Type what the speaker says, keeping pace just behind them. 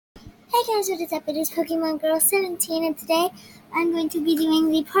Hey guys, what is up? It is Pokemon Girl 17, and today I'm going to be doing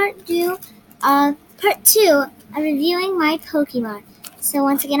the part 2 of reviewing my Pokemon. So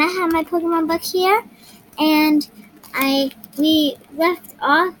once again, I have my Pokemon book here, and we left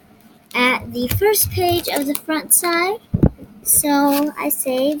off at the first page of the front side. So I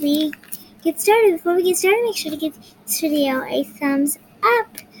say we get started. Before we get started, make sure to give this video a thumbs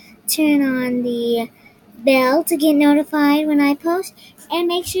up, turn on the bell to get notified when I post, and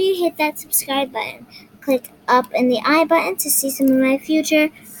make sure you hit that subscribe button. Click up in the I button to see some of my future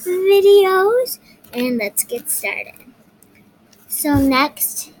videos, and let's get started. So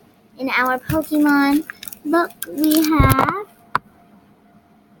next in our Pokemon book we have,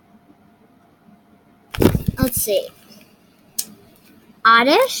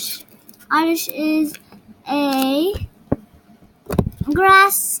 Oddish. Oddish is a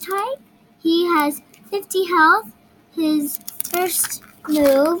grass type. He has 50 health. His first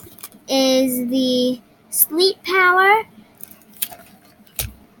move is the Sleep Power.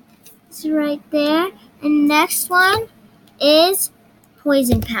 It's right there. And next one is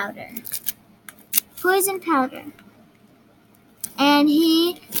Poison Powder. Poison Powder. And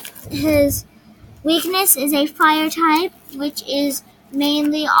his weakness is a fire type, which is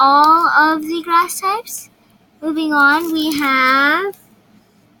mainly all of the grass types. Moving on, we have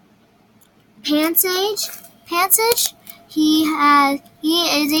Pansage. Pansage, he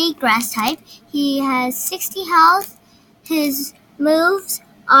is a grass type. He has 60 health. His moves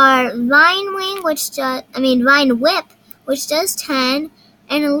are Vine Whip, which does 10,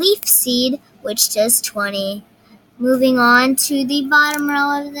 and Leaf Seed, which does 20. Moving on to the bottom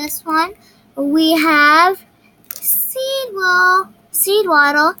row of this one, we have Seedwaddle.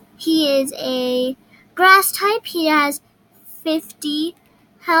 He is a grass type. He has 50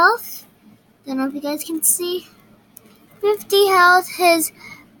 health. Don't know if you guys can see. 50 health. His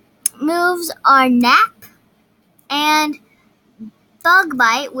moves are Nap and Bug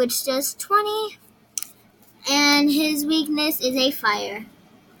Bite, which does 20. And his weakness is a fire.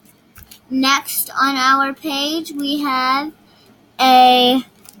 Next on our page, we have a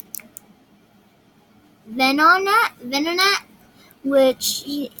Venonat, which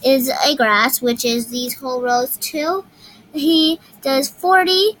is a grass, which is these whole rows too. He does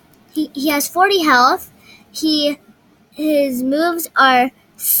 40. He has 40 health. His moves are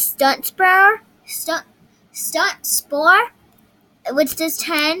Stunt Spore, which does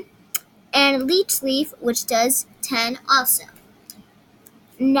 10, and Leech Leaf, which does 10 also.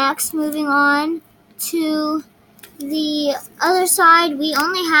 Next, moving on to the other side, we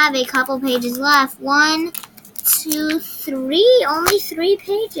only have a couple pages left. 1, 2, 3, only 3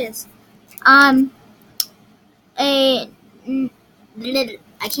 pages. I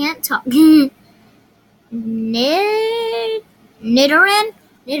can't talk. Nidoran,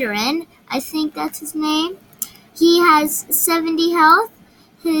 I think that's his name. He has 70 health.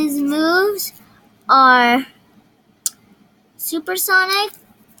 His moves are Supersonic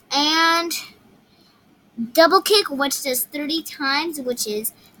and Double Kick, which does 30 times, which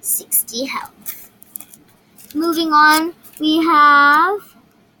is 60 health. Moving on, we have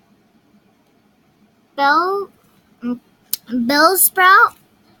Bellsprout,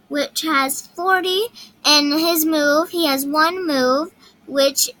 which has 40, and he has one move,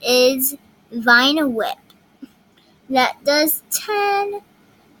 which is Vine Whip. That does 10.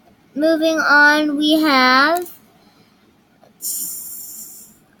 Moving on, we have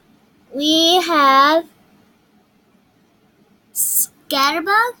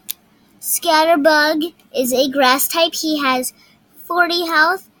Scatterbug. Scatterbug is a grass type. He has 40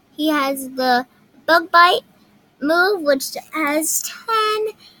 health. He has the Bug Bite move, which has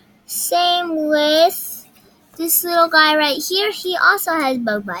 10. Same with this little guy right here. He also has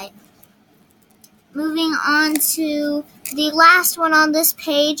Bug Bite. Moving on to the last one on this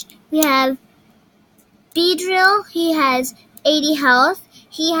page, we have Beedrill. He has 80 health.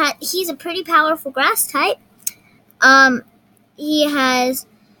 He's a pretty powerful grass type. He has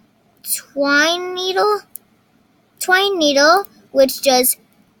Twine Needle, which does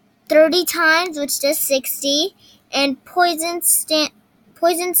 30 times, which does 60, and Poison Sting,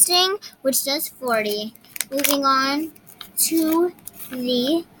 which does 40. Moving on to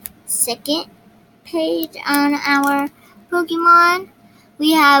the second page on our Pokemon,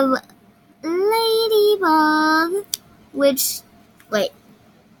 we have Ladybug,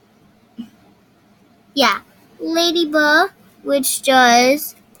 Ladybug, which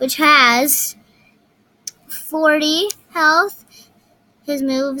has 40 health. His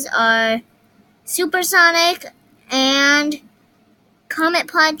moves are Supersonic and Comet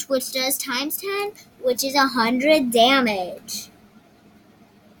Punch, which does times 10, which is 100 damage.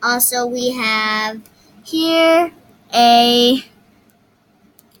 Also, we have here a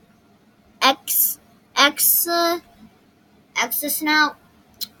Exosnout,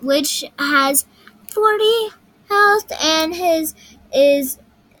 which has 40 health, and his is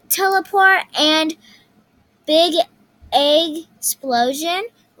Teleport and Big Egg Explosion,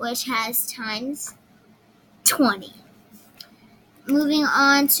 which has times 20. Moving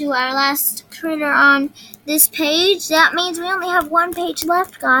on to our last critter on this page. That means we only have one page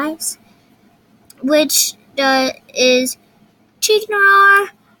left, guys, which is Chignarar,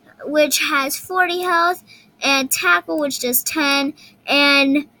 which has 40 health, and Tackle, which does 10,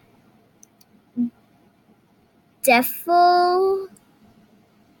 and Deflecker,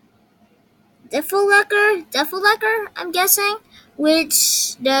 I'm guessing,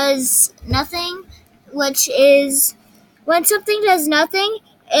 which does nothing, which is when something does nothing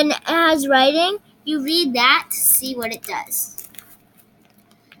and it has writing, you read that to see what it does.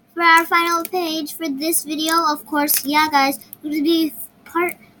 For our final page for this video, of course, yeah, guys, it would be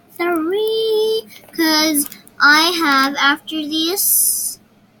part 3, because I have, after this,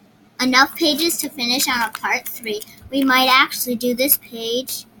 enough pages to finish on a part 3. We might actually do this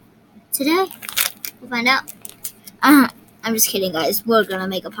page today. We'll find out. I'm just kidding, guys. We're gonna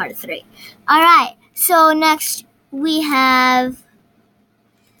make a part 3. Alright, so next we have,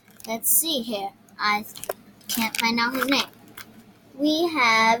 let's see here. I can't find out his name. We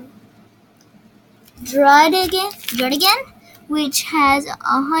have Druddigan, which has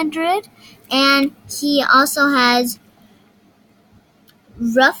 100, and he also has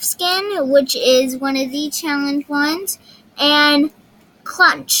Rough Skin, which is one of the challenge ones, and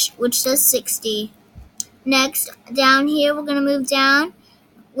Clunch, which does 60. Next, down here, we're going to move down.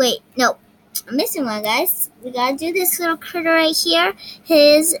 Wait, no, I'm missing one, guys. We got to do this little critter right here.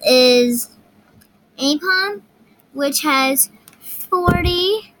 His is Apom, which has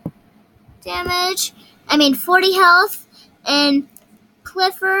 40 health, and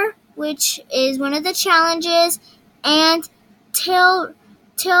Cliffer, which is one of the challenges, and Tail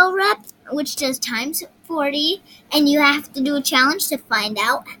Rep, which does times 40, and you have to do a challenge to find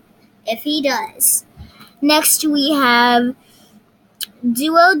out if he does. Next, we have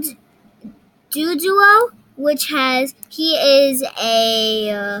Duo, which he is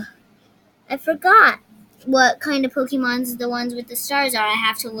a, I forgot what kind of Pokemons the ones with the stars are. I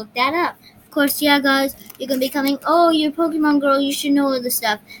have to look that up. Of course, yeah, guys, you're going to be coming, oh, you're a Pokemon girl, you should know all this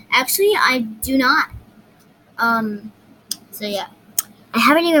stuff. Actually, I do not. So, yeah. I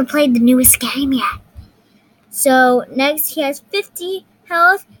haven't even played the newest game yet. So, next, he has 50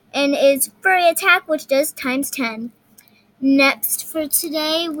 health and is Furry Attack, which does times 10. Next, for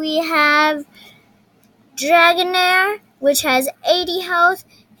today, we have Dragonair, which has 80 health.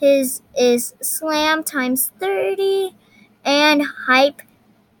 His is Slam times 30, and Hype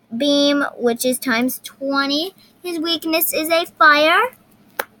Beam, which is times 20. His weakness is a fire.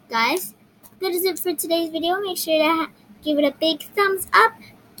 Guys, that is it for today's video. Make sure to give it a big thumbs up,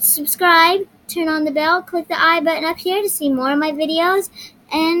 subscribe, turn on the bell, click the I button up here to see more of my videos,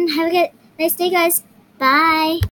 and have a nice day, guys. Bye.